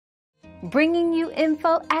bringing you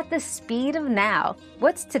info at the speed of now.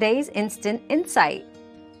 What's today's instant insight?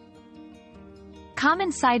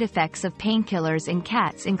 Common side effects of painkillers in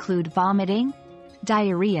cats include vomiting,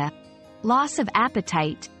 diarrhea, loss of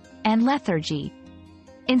appetite, and lethargy.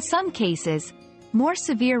 In some cases, more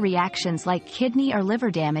severe reactions like kidney or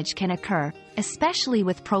liver damage can occur, especially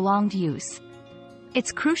with prolonged use.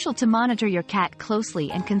 It's crucial to monitor your cat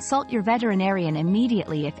closely and consult your veterinarian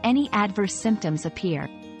immediately if any adverse symptoms appear.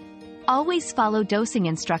 Always follow dosing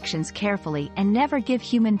instructions carefully and never give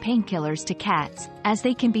human painkillers to cats, as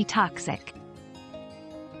they can be toxic.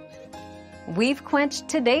 We've quenched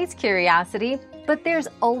today's curiosity, but there's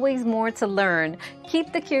always more to learn.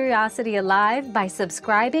 Keep the curiosity alive by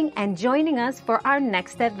subscribing and joining us for our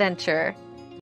next adventure.